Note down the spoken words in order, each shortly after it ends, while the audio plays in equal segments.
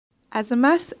As the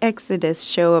mass exodus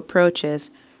show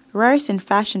approaches, Ryerson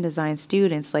fashion design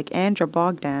students like Andra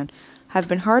Bogdan have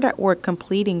been hard at work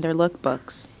completing their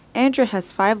lookbooks. Andra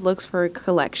has 5 looks for her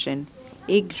collection,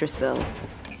 Yggdrasil.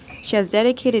 She has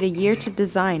dedicated a year to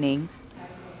designing,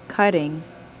 cutting,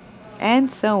 and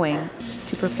sewing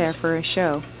to prepare for a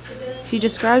show. She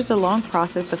describes the long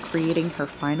process of creating her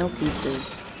final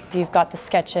pieces. You've got the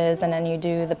sketches and then you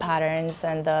do the patterns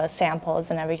and the samples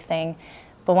and everything.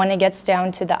 But when it gets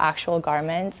down to the actual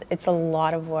garments, it's a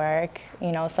lot of work.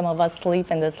 You know, some of us sleep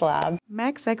in this lab.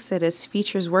 Max Exodus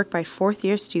features work by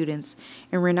 4th-year students,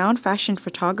 and renowned fashion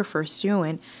photographer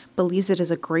Stuart believes it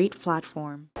is a great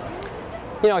platform.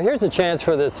 You know, here's a chance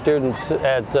for the students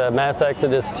at Mass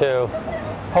Exodus to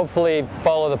hopefully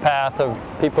follow the path of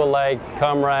people like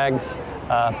Comrags,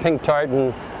 Pink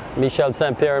Tartan, Michel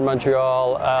Saint-Pierre in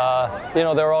Montreal. You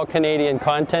know, they're all Canadian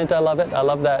content. I love it. I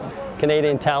love that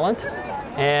Canadian talent.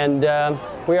 And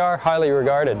we are highly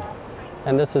regarded.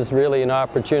 And this is really an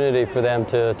opportunity for them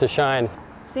to shine.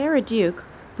 Sarah Duke,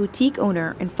 boutique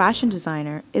owner and fashion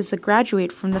designer, is a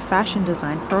graduate from the fashion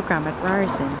design program at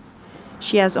Ryerson.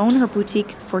 She has owned her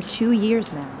boutique for 2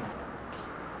 years now.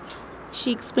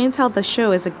 She explains how the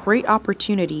show is a great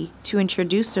opportunity to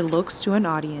introduce their looks to an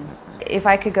audience. If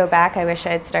I could go back, I wish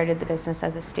I had started the business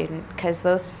as a student, because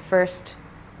those first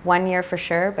 1 year for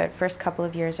sure, but first couple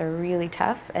of years are really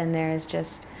tough and there's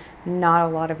just not a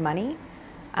lot of money.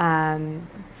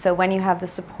 So when you have the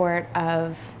support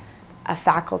of a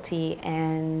faculty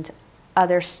and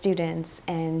other students,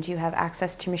 and you have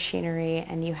access to machinery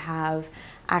and you have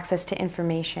access to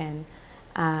information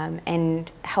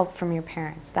and help from your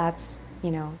parents, that's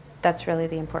really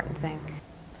the important thing.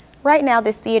 Right now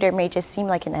this theater may just seem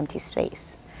like an empty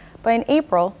space, but in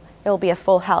April it will be a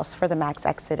full house for the Max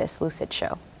Exodus Lucid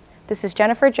Show. This is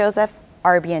Jennifer Joseph,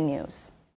 RBN News.